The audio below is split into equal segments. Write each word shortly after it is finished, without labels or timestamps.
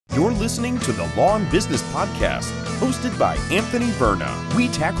You're listening to the Law and Business Podcast, hosted by Anthony Verna. We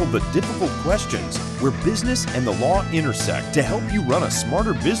tackle the difficult questions where business and the law intersect to help you run a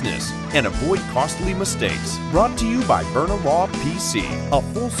smarter business and avoid costly mistakes. Brought to you by Verna Law PC, a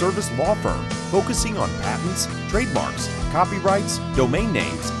full-service law firm focusing on patents, trademarks, copyrights, domain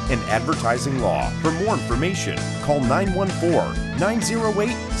names, and advertising law. For more information, call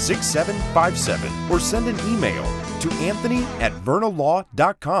 914-908-6757 or send an email to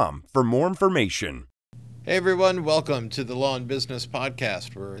anthony@vernalaw.com for more information. Hey everyone, welcome to the Law and Business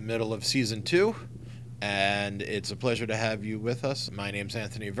Podcast. We're in the middle of Season 2, and it's a pleasure to have you with us. My name's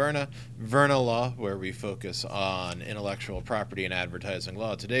Anthony Verna, Verna Law, where we focus on intellectual property and advertising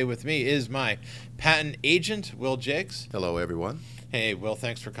law. Today with me is my patent agent, Will Jakes. Hello, everyone. Hey, Will,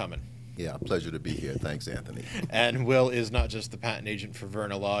 thanks for coming. Yeah, pleasure to be here. Thanks, Anthony. And Will is not just the patent agent for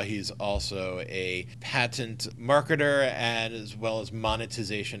Verna Law, he's also a patent marketer and as well as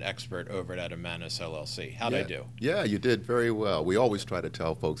monetization expert over at Adamantis LLC. How'd I do? Yeah, you did very well. We always try to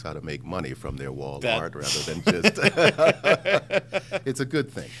tell folks how to make money from their wall art rather than just... It's a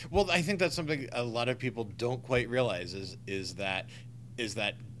good thing. Well, I think that's something a lot of people don't quite realize is that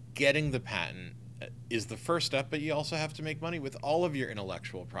getting the patent is the first step, but you also have to make money with all of your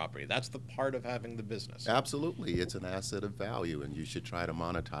intellectual property. That's the part of having the business. Absolutely. It's an asset of value, and you should try to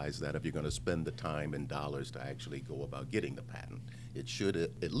monetize that if you're going to spend the time and dollars to actually go about getting the patent. It should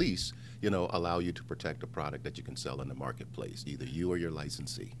at least, allow you to protect a product that you can sell in the marketplace, either you or your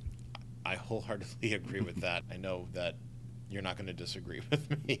licensee. I wholeheartedly agree with that. I know that you're not going to disagree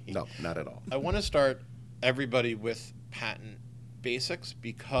with me. No, not at all. I want to start everybody with patent basics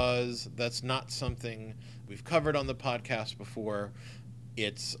because that's not something we've covered on the podcast before.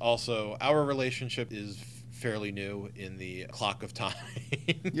 It's also, our relationship is fairly new in the clock of time.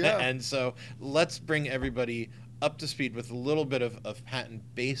 Yeah. And so let's bring everybody up to speed with a little bit of patent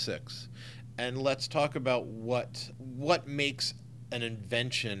basics, and let's talk about what makes an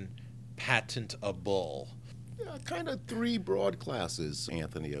invention patentable. Yeah, kind of three broad classes,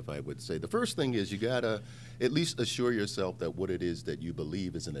 Anthony, if I would say. The first thing is you got to at least assure yourself that what it is that you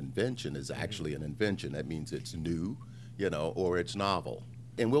believe is an invention is actually an invention. That means it's new, or it's novel.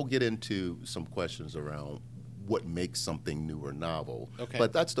 And we'll get into some questions around what makes something new or novel. Okay.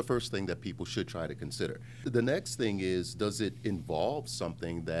 But that's the first thing that people should try to consider. The next thing is, does it involve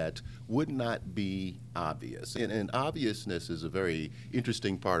something that would not be obvious? And obviousness is a very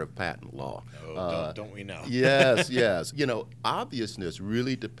interesting part of patent law. Oh, don't we know? Yes, yes. Obviousness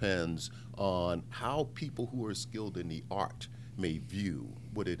really depends on how people who are skilled in the art may view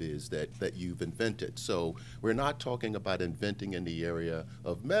what it is that you've invented. So we're not talking about inventing in the area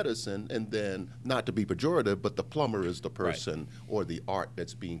of medicine and then, not to be pejorative, but the plumber is the person or the art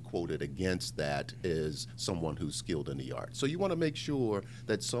that's being quoted against that is someone who's skilled in the art. So you want to make sure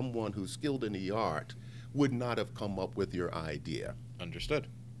that someone who's skilled in the art would not have come up with your idea. Understood.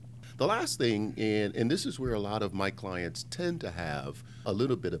 The last thing, and this is where a lot of my clients tend to have a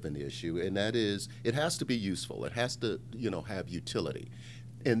little bit of an issue, and that is it has to be useful. It has to, have utility.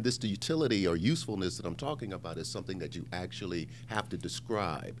 And the utility or usefulness that I'm talking about is something that you actually have to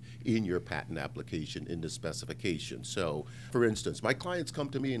describe in your patent application, in the specification. So, for instance, my clients come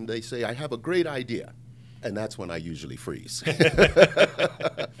to me and they say, I have a great idea. And that's when I usually freeze.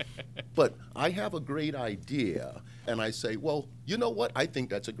 But I have a great idea, and I say, well, you know what? I think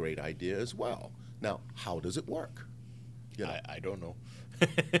that's a great idea as well. Now, how does it work? I don't know.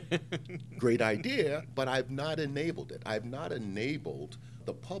 Great idea, but I've not enabled it. I've not enabled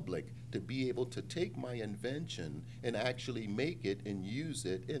the public to be able to take my invention and actually make it and use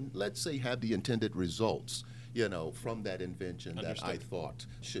it and, let's say, have the intended results, from that invention Understood. that I thought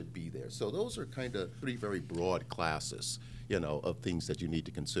should be there. So those are kind of three very broad classes, of things that you need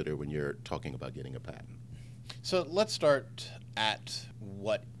to consider when you're talking about getting a patent. So let's start at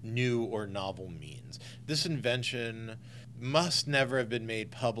what new or novel means. This invention must never have been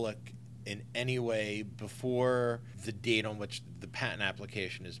made public in any way before the date on which the patent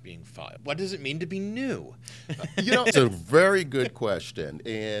application is being filed. What does it mean to be new? It's a very good question.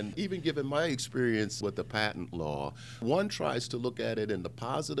 And even given my experience with the patent law, one tries to look at it in the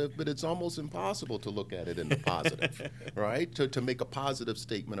positive, but it's almost impossible to look at it in the positive, right? To make a positive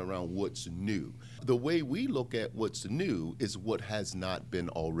statement around what's new. The way we look at what's new is what has not been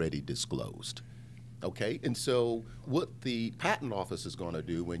already disclosed. Okay, and so what the patent office is going to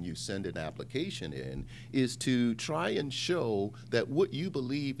do when you send an application in is to try and show that what you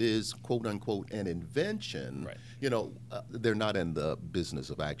believe is quote unquote an invention. Right. They're not in the business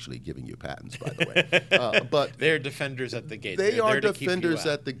of actually giving you patents, by the way. But they're defenders at the gate. they They're are there to keep you defenders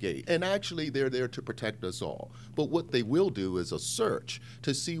out. at the gate, and actually they're there to protect us all. But what they will do is a search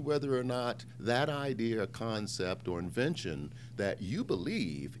to see whether or not that idea, concept, or invention that you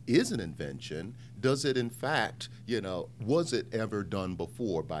believe is an invention, does it in fact, was it ever done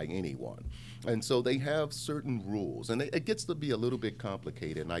before by anyone? And so they have certain rules, and it gets to be a little bit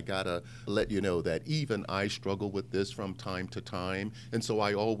complicated. And I gotta let you know that even I struggle with this from time to time, and so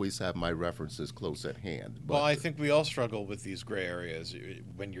I always have my references close at hand. Well, I think we all struggle with these gray areas.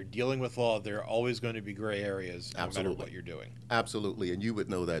 When you're dealing with law, there are always going to be gray areas, no matter what you're doing. Absolutely, and you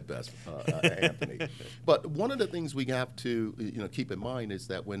would know that best, Anthony. But one of the things we have to keep in mind is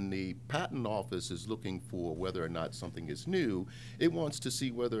that when the patent office is looking for whether or not something is new, it wants to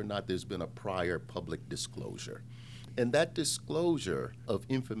see whether or not there's been a prior public disclosure. And that disclosure of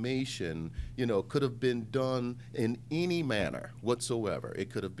information, could have been done in any manner whatsoever. It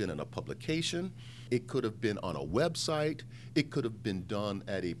could have been in a publication. It could have been on a website. It could have been done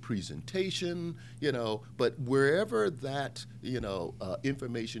at a presentation, but wherever that,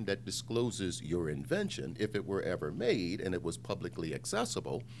 information that discloses your invention, if it were ever made and it was publicly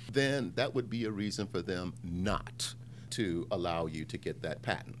accessible, then that would be a reason for them not to allow you to get that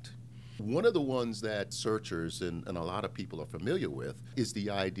patent. One of the ones that searchers and a lot of people are familiar with is the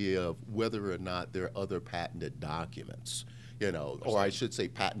idea of whether or not there are other patented documents, or I should say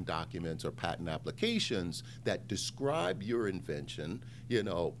patent documents or patent applications that describe your invention,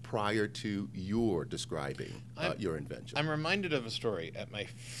 prior to your describing your invention. I'm reminded of a story at my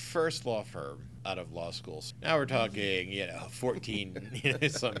first law firm out of law schools. Now we're talking, 14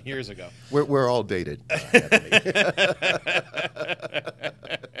 some years ago. We're all dated, Anthony.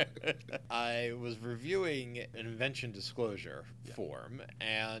 I was reviewing an invention disclosure form,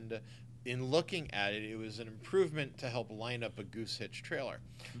 and in looking at it, it was an improvement to help line up a goose hitch trailer.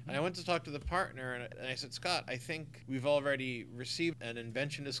 And I went to talk to the partner, and I said, Scott, I think we've already received an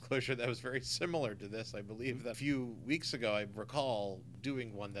invention disclosure that was very similar to this. I believe that a few weeks ago, I recall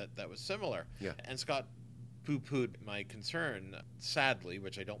doing one that was similar. Yeah. And Scott poo-pooed my concern, sadly,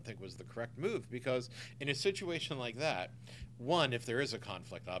 which I don't think was the correct move, because in a situation like that, one, if there is a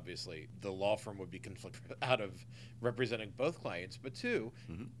conflict, obviously, the law firm would be conflicted out of representing both clients. But two,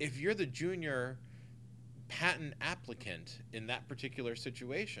 if you're the junior patent applicant in that particular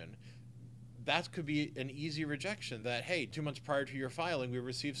situation, that could be an easy rejection that, hey, 2 months prior to your filing, we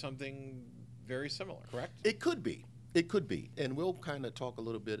received something very similar, correct? It could be. It could be. And we'll kind of talk a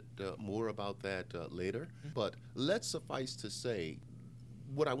little bit more about that later. But let's suffice to say,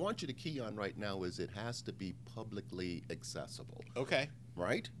 what I want you to key on right now is it has to be publicly accessible. Okay.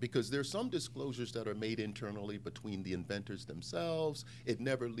 Right? Because there's some disclosures that are made internally between the inventors themselves. It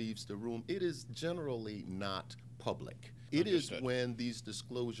never leaves the room. It is generally not public. It is when these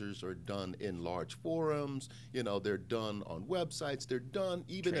disclosures are done in large forums, they're done on websites, they're done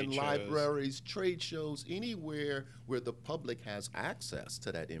even in libraries, trade shows, anywhere where the public has access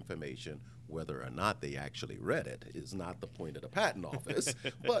to that information. Whether or not they actually read it is not the point of the patent office.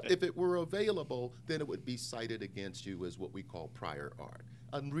 But if it were available, then it would be cited against you as what we call prior art,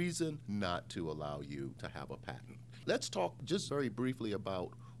 a reason not to allow you to have a patent. Let's talk just very briefly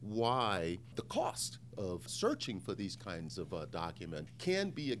about why the cost of searching for these kinds of documents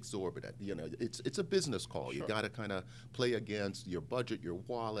can be exorbitant. It's a business call. Sure. You got to kind of play against your budget, your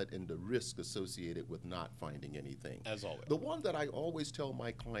wallet, and the risk associated with not finding anything. As always. The one that I always tell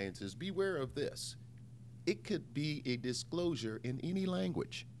my clients is beware of this. It could be a disclosure in any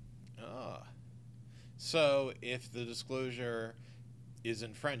language. So if the disclosure is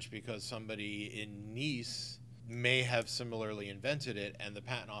in French because somebody in Nice may have similarly invented it and the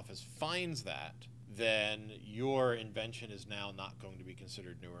patent office finds that, then your invention is now not going to be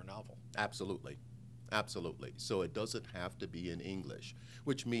considered new or novel. Absolutely. Absolutely. So it doesn't have to be in English,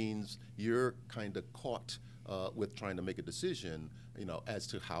 which means you're kind of caught with trying to make a decision, as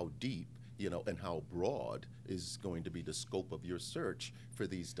to how deep, and how broad is going to be the scope of your search for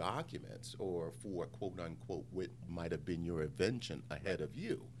these documents or for quote unquote what might have been your invention ahead of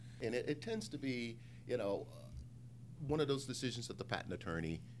you. And it tends to be, one of those decisions that the patent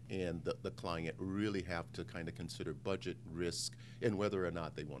attorney and the client really have to kind of consider budget, risk, and whether or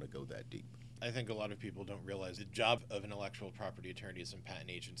not they want to go that deep. I think a lot of people don't realize the job of intellectual property attorneys and patent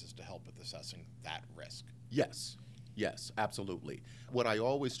agents is to help with assessing that risk. Yes. Yes, absolutely. What I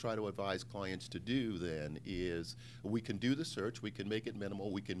always try to advise clients to do then is we can do the search, we can make it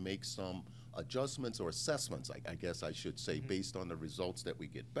minimal, we can make some adjustments or assessments, I guess I should say, based on the results that we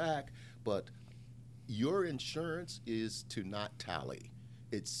get back. But your insurance is to not tally,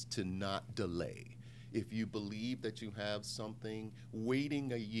 it's to not delay. If you believe that you have something,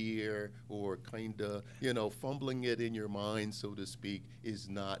 waiting a year or kind of, fumbling it in your mind, so to speak, is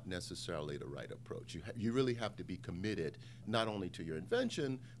not necessarily the right approach. You really have to be committed not only to your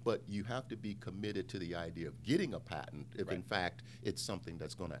invention, but you have to be committed to the idea of getting a patent if, in fact, it's something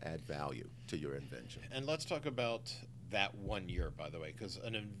that's going to add value to your invention. And let's talk about that 1 year, by the way, because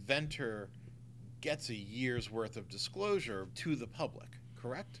an inventor gets a year's worth of disclosure to the public,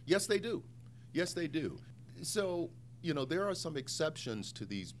 correct? Yes, they do. Yes, they do. So, there are some exceptions to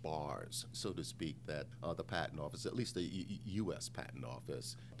these bars, so to speak, that the Patent Office, at least the U.S. Patent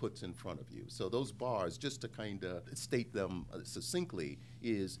Office, puts in front of you. So those bars, just to kind of state them succinctly,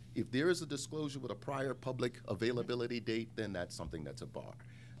 is if there is a disclosure with a prior public availability date, then that's something that's a bar.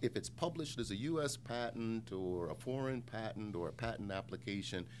 If it's published as a U.S. patent or a foreign patent or a patent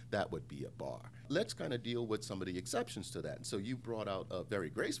application, that would be a bar. Let's kind of deal with some of the exceptions to that. And so you brought out very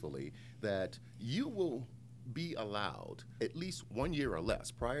gracefully that you will be allowed at least 1 year or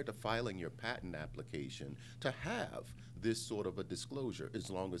less prior to filing your patent application to have this sort of a disclosure,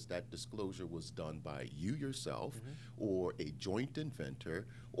 as long as that disclosure was done by you yourself or a joint inventor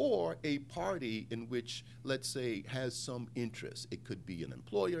or a party in which, let's say, has some interest. It could be an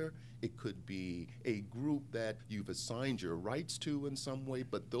employer, it could be a group that you've assigned your rights to in some way,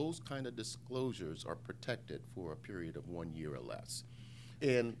 but those kind of disclosures are protected for a period of 1 year or less.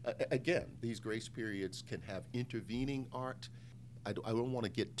 And again, these grace periods can have intervening art. I don't want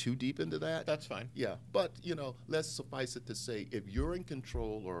to get too deep into that. That's fine. Yeah, but let's suffice it to say, if you're in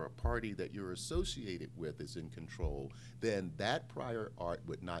control or a party that you're associated with is in control, then that prior art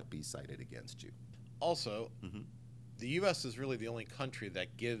would not be cited against you. Also, the U.S. is really the only country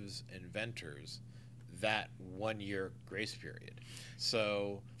that gives inventors that 1 year grace period.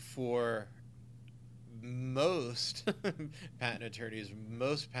 So for most patent attorneys,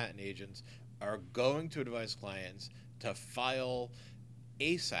 most patent agents are going to advise clients to file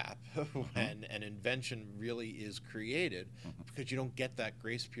ASAP when an invention really is created, because you don't get that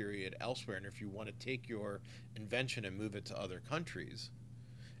grace period elsewhere. And if you want to take your invention and move it to other countries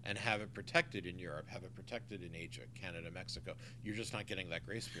and have it protected in Europe, have it protected in Asia, Canada, Mexico, you're just not getting that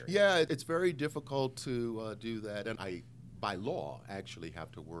grace period. Yeah, it's very difficult to do that. And I, by law, actually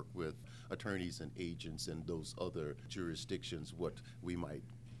have to work with attorneys and agents in those other jurisdictions, what we might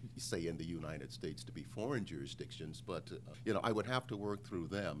say in the United States to be foreign jurisdictions, but I would have to work through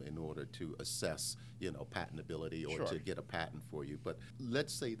them in order to assess patentability or to get a patent for you. But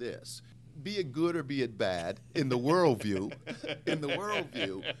let's say this: be it good or be it bad, in the worldview,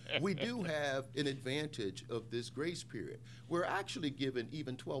 we do have an advantage of this grace period. We're actually given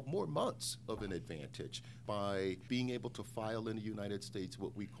even 12 more months of an advantage by being able to file in the United States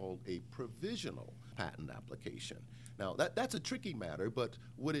what we call a provisional patent application. Now, that's a tricky matter, but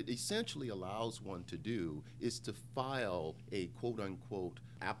what it essentially allows one to do is to file a quote-unquote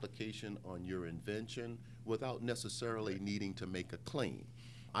application on your invention without necessarily needing to make a claim.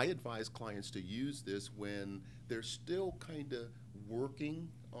 I advise clients to use this when they're still kind of working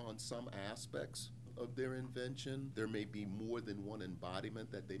on some aspects of their invention. There may be more than one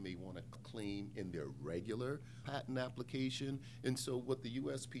embodiment that they may want to claim in their regular patent application. And so what the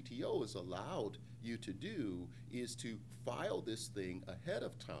USPTO has allowed you to do is to file this thing ahead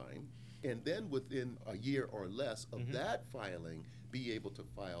of time, and then within a year or less of that filing, be able to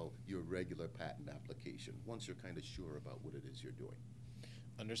file your regular patent application once you're kind of sure about what it is you're doing.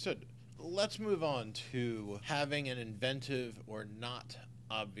 Understood. Let's move on to having an inventive or not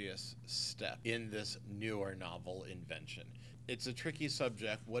obvious step in this new or novel invention. It's a tricky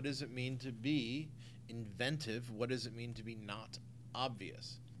subject. What does it mean to be inventive? What does it mean to be not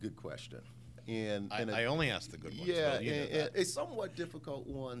obvious? Good question. And I only ask the good ones. Yeah, Well, you know that. it's a somewhat difficult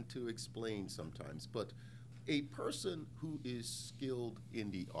one to explain sometimes, but a person who is skilled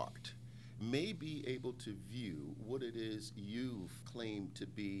in the art may be able to view what it is you've claimed to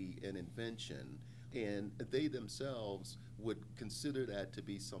be an invention, and they themselves would consider that to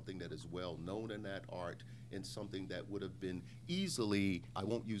be something that is well known in that art and something that would have been easily, I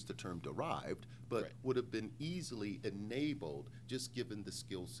won't use the term derived, but would have been easily enabled just given the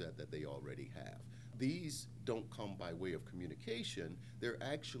skill set that they already have. These don't come by way of communication. They're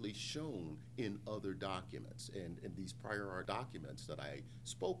actually shown in other documents. And in these prior art documents that I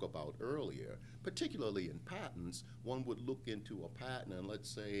spoke about earlier, particularly in patents, one would look into a patent and let's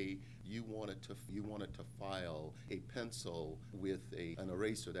say you wanted to file a pencil with an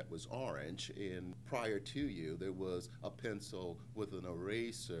eraser that was orange, and prior to you there was a pencil with an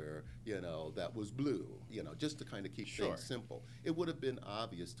eraser, that was blue, just to kind of keep things simple. It would have been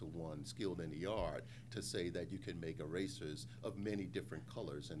obvious to one skilled in the art to say that you can make erasers of many different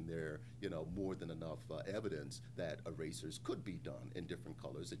colors, and there, more than enough evidence that erasers could be done in different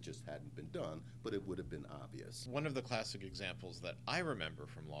colors. It just hadn't been done, but it would have been obvious. One of the classic examples that I remember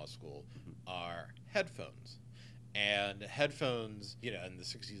from law school are headphones. And headphones, in the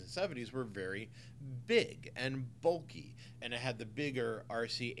 60s and 70s were very big and bulky, and it had the bigger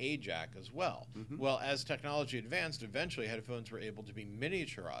RCA jack as well. Well, as technology advanced, eventually headphones were able to be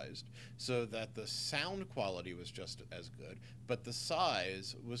miniaturized so that the sound quality was just as good, but the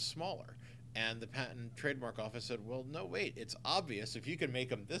size was smaller. And the Patent and Trademark Office said, well, no, wait, it's obvious. If you can make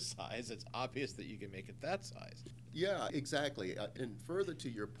them this size, it's obvious that you can make it that size. Yeah, exactly. And further to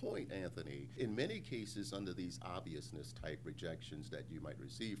your point, Anthony, in many cases under these obviousness type rejections that you might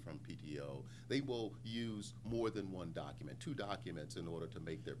receive from PTO, they will use more than one document, two documents in order to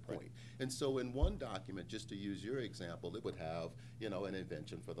make their point. And so in one document, just to use your example, it would have, an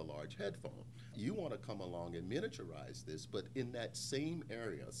invention for the large headphone. You want to come along and miniaturize this, but in that same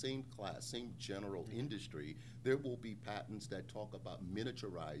area, same class, same general industry, there will be patents that talk about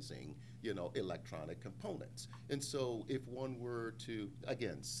miniaturizing, electronic components. And so if one were to,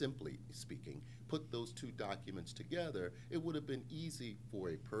 again, simply speaking, put those two documents together, it would have been easy for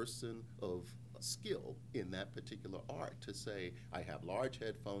a person of skill in that particular art to say, I have large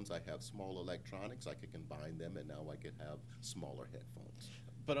headphones, I have small electronics, I could combine them, and now I could have smaller headphones.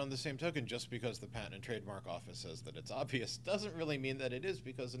 But on the same token, just because the Patent and Trademark Office says that it's obvious doesn't really mean that it is,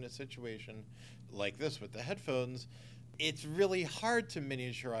 because in a situation like this with the headphones, it's really hard to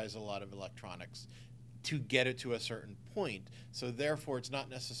miniaturize a lot of electronics to get it to a certain point. So therefore, it's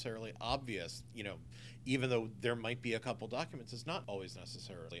not necessarily obvious, even though there might be a couple documents, it's not always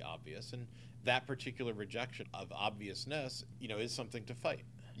necessarily obvious. And that particular rejection of obviousness, is something to fight.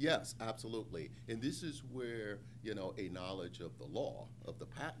 Yes, absolutely. And this is where, a knowledge of the law, of the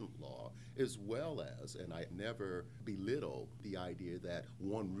patent law, as well as, and I never belittle the idea that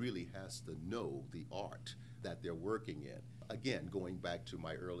one really has to know the art that they're working in. Again, going back to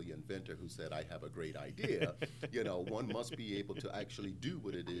my early inventor who said, I have a great idea, one must be able to actually do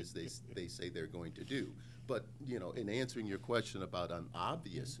what it is they say they're going to do. But, in answering your question about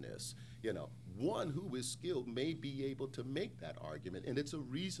unobviousness, one who is skilled may be able to make that argument, and it's a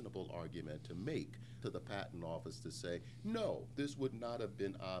reasonable argument to make to the patent office to say, no, this would not have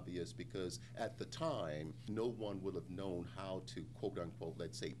been obvious because at the time, no one would have known how to, quote unquote,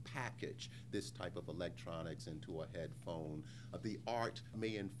 let's say, package this type of electronics into a headphone. The art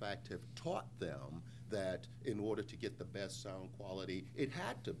may in fact have taught them that in order to get the best sound quality, it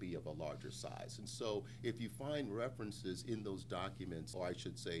had to be of a larger size. And so if you find references in those documents, or I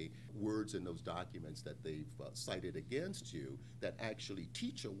should say words in those documents that they've cited against you that actually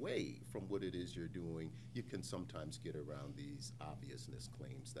teach away from what it is you're doing, you can sometimes get around these obviousness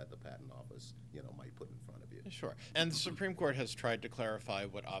claims that the patent office, might put in front of you. Sure. And the Supreme Court has tried to clarify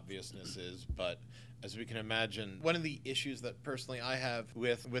what obviousness is, but as we can imagine, one of the issues that personally I have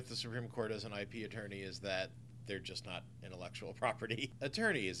with the Supreme Court as an IP attorney is that they're just not intellectual property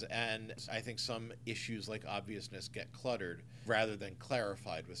attorneys. And I think some issues like obviousness get cluttered rather than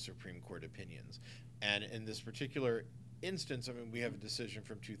clarified with Supreme Court opinions. And in this particular instance, we have a decision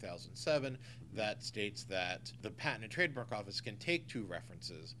from 2007 that states that the Patent and Trademark Office can take two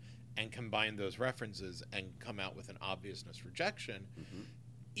references and combine those references and come out with an obviousness rejection,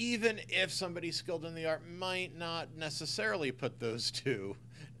 even if somebody skilled in the art might not necessarily put those two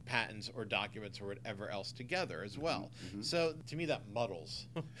patents or documents or whatever else together as well. So to me that muddles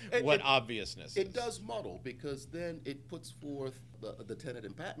what obviousness is. It does muddle, because then it puts forth the tenet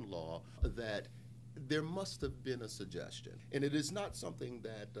in patent law that there must have been a suggestion. And it is not something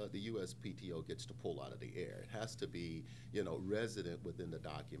that the USPTO gets to pull out of the air. It has to be, resident within the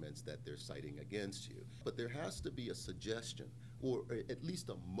documents that they're citing against you. But there has to be a suggestion, or at least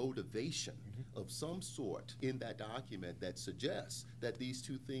a motivation of some sort in that document that suggests that these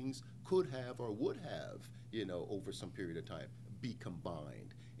two things could have or would have, over some period of time, be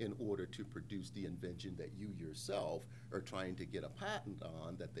combined in order to produce the invention that you yourself are trying to get a patent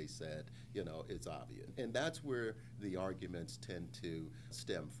on that they said, it's obvious. And that's where the arguments tend to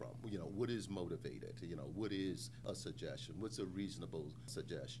stem from. What is motivated? What is a suggestion? What's a reasonable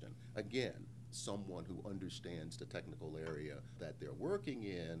suggestion? Again, someone who understands the technical area that they're working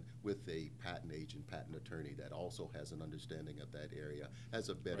in with a patent agent, patent attorney that also has an understanding of that area has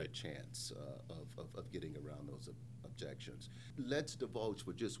a better chance of getting around those objections. Let's divulge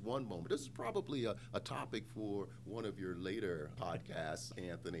for just one moment. This is probably a topic for one of your later podcasts,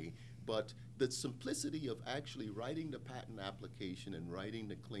 Anthony, but the simplicity of actually writing the patent application and writing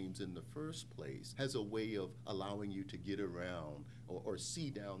the claims in the first place has a way of allowing you to get around or see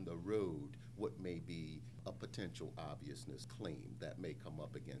down the road what may be a potential obviousness claim that may come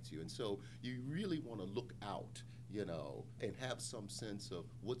up against you. And so you really want to look out, and have some sense of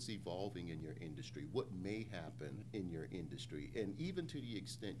what's evolving in your industry, what may happen in your industry. And even to the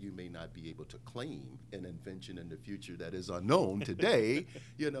extent you may not be able to claim an invention in the future that is unknown today,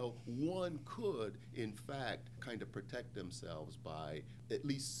 one could, in fact, kind of protect themselves by at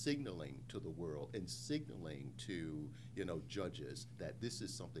least signaling to the world and signaling to, judges that this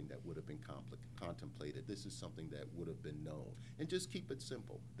is something that would have been contemplated. This is something that would have been known. And just keep it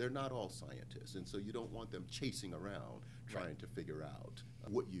simple. They're not all scientists, and so you don't want them chasing around trying to figure out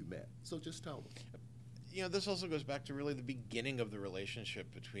what you meant. So just tell them. This also goes back to really the beginning of the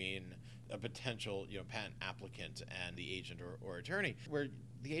relationship between a potential, patent applicant and the agent or attorney, where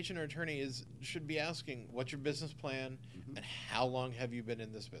the agent or attorney should be asking, what's your business plan and how long have you been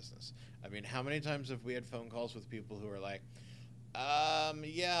in this business? I mean, how many times have we had phone calls with people who are like,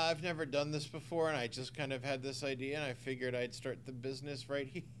 yeah, I've never done this before, and I just kind of had this idea, and I figured I'd start the business right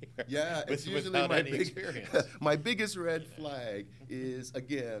here. Yeah, it's usually my biggest red flag is,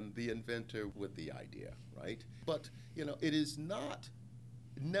 again, the inventor with the idea, right? But, it is not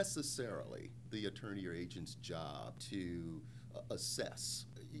necessarily the attorney or agent's job to assess.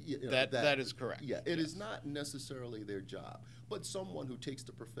 That is correct. Yeah, it is not necessarily their job. But someone who takes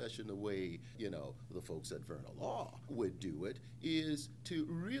the profession the way, the folks at Verna Law would do it is to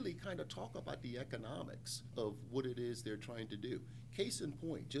really kind of talk about the economics of what it is they're trying to do. Case in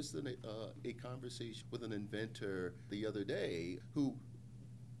point, just in a conversation with an inventor the other day who,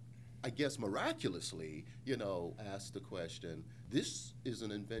 I guess miraculously, asked the question, this is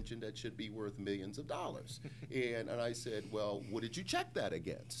an invention that should be worth millions of dollars. and I said, well, what did you check that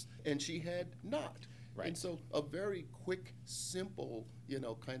against? And she had not. Right. And so a very quick, simple,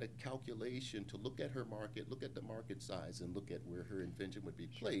 kind of calculation to look at her market, look at the market size, and look at where her invention would be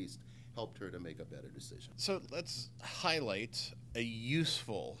placed helped her to make a better decision. So let's highlight a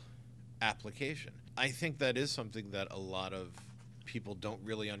useful application. I think that is something that a lot of people don't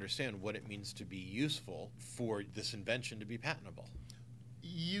really understand, what it means to be useful for this invention to be patentable.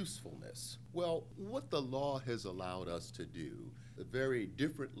 Usefulness. Well, what the law has allowed us to do very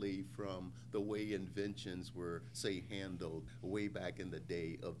differently from the way inventions were, say, handled way back in the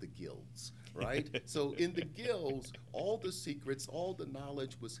day of the guilds, right? So in the guilds, all the secrets, all the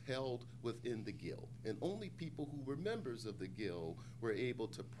knowledge was held within the guild. And only people who were members of the guild were able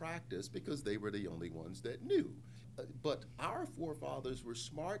to practice because they were the only ones that knew. But our forefathers were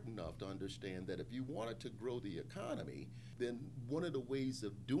smart enough to understand that if you wanted to grow the economy, then one of the ways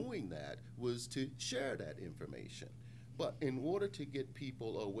of doing that was to share that information. But in order to get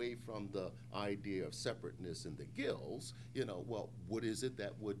people away from the idea of separateness in the guilds, what is it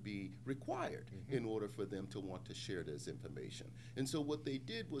that would be required in order for them to want to share this information? And so what they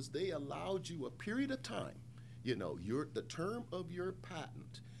did was they allowed you a period of time, the term of your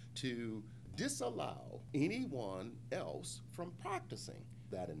patent, to disallow anyone else from practicing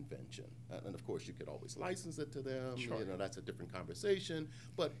that invention. And of course, you could always license it to them. Sure. That's a different conversation.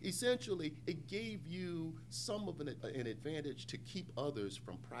 But essentially, it gave you some of an advantage to keep others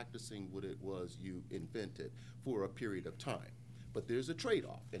from practicing what it was you invented for a period of time. But there's a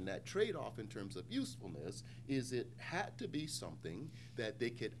trade-off, and that trade-off in terms of usefulness is it had to be something that they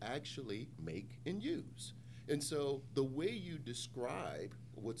could actually make and use. And so the way you describe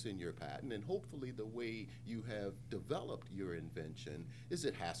what's in your patent, and hopefully the way you have developed your invention, is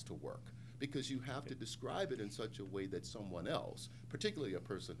it has to work. Because you have to describe it in such a way that someone else, particularly a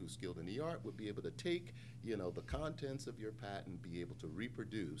person who's skilled in the art, would be able to take, the contents of your patent, be able to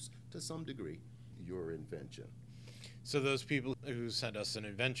reproduce, to some degree, your invention. So those people who sent us an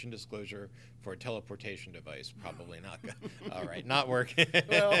invention disclosure for a teleportation device, probably not all right, not working.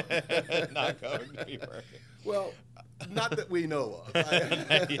 Well, not going to be working. Well, not that we know of.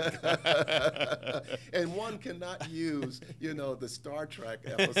 And one cannot use, the Star Trek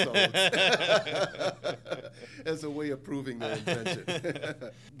episodes as a way of proving their invention.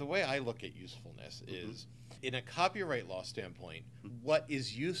 The way I look at usefulness is, in a copyright law standpoint, what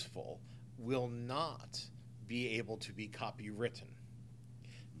is useful will not be able to be copywritten.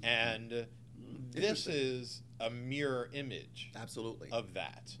 And This is a mirror image Absolutely. of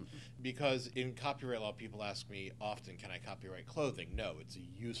that. Because in copyright law, people ask me often, can I copyright clothing? No, it's a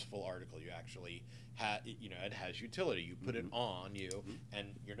useful article. You actually it has utility. You put it on you,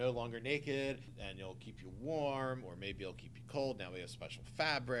 and you're no longer naked, and it'll keep you warm, or maybe it'll keep you cold. Now we have special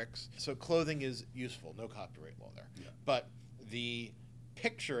fabrics. So clothing is useful. No copyright law there. Yeah. But the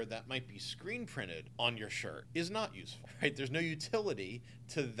picture that might be screen printed on your shirt is not useful, right? There's no utility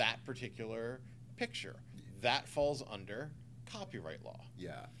to that particular picture. That falls under copyright law.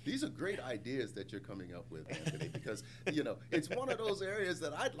 Yeah, these are great ideas that you're coming up with, Anthony, because, it's one of those areas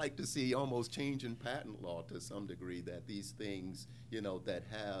that I'd like to see almost change in patent law to some degree, that these things, that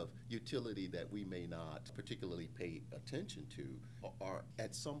have utility that we may not particularly pay attention to are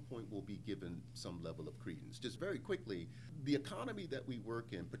at some point will be given some level of credence. Just very quickly, the economy that we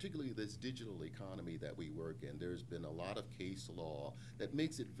work in, particularly this digital economy that we work in, there's been a lot of case law that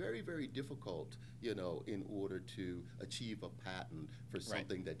makes it very, very difficult, in order to achieve a patent for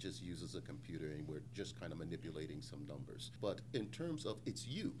something that just uses a computer and we're just kind of manipulating some numbers. But in terms of its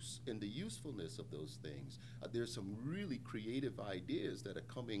use and the usefulness of those things, there's some really creative ideas that are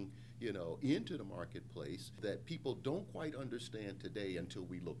coming, into the marketplace that people don't quite understand today until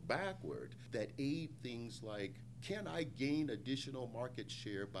we look backward, that aid things like, can I gain additional market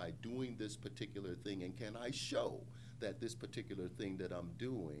share by doing this particular thing, and can I show that this particular thing that I'm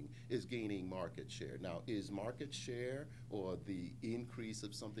doing is gaining market share? Now, is market share or the increase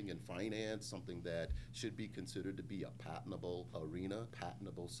of something in finance something that should be considered to be a patentable arena,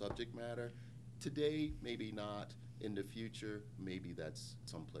 patentable subject matter? Today, maybe not. In the future, maybe that's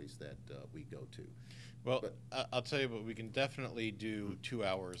someplace that we go to. Well, I'll tell you what, we can definitely do 2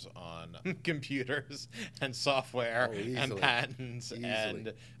 hours on computers and software and patents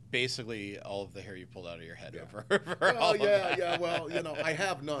and basically all of the hair you pulled out of your head over all of that. Yeah. Well, I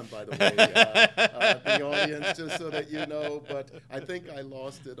have none, by the way, the audience, just so that you know. But I think I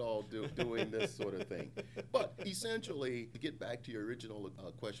lost it all doing this sort of thing. But essentially, to get back to your original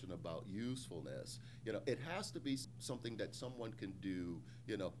question about usefulness, it has to be something that someone can do,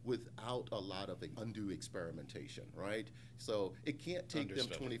 without a lot of undue experimentation, right? So it can't take them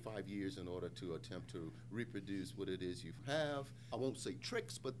 25 years in order to attempt to reproduce what it is you have. I won't say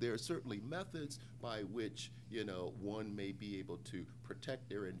tricks, but there are certainly methods by which, one may be able to protect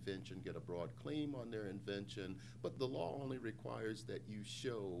their invention, get a broad claim on their invention, but the law only requires that you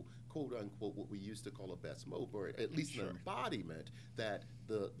show, quote unquote, what we used to call a best mode, or at least an embodiment that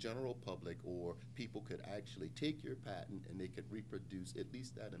the general public or people could actually take your patent and they could reproduce at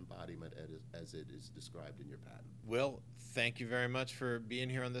least that embodiment as it is described in your patent. Will, thank you very much for being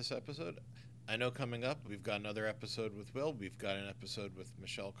here on this episode. I know coming up, we've got another episode with Will. We've got an episode with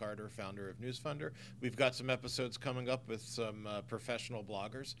Michelle Carter, founder of Newsfunder. We've got some episodes coming up with some professional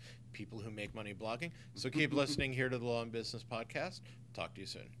bloggers, people who make money blogging. So keep listening here to the Law and Business Podcast. Talk to you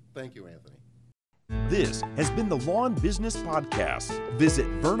soon. Thank you, Anthony. This has been the Law and Business Podcast. Visit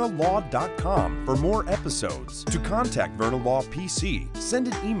vernalaw.com for more episodes. To contact Verna Law PC, send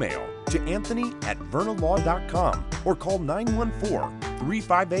an email to anthony@vernalaw.com or call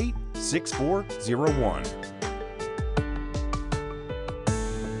 914-358-6401.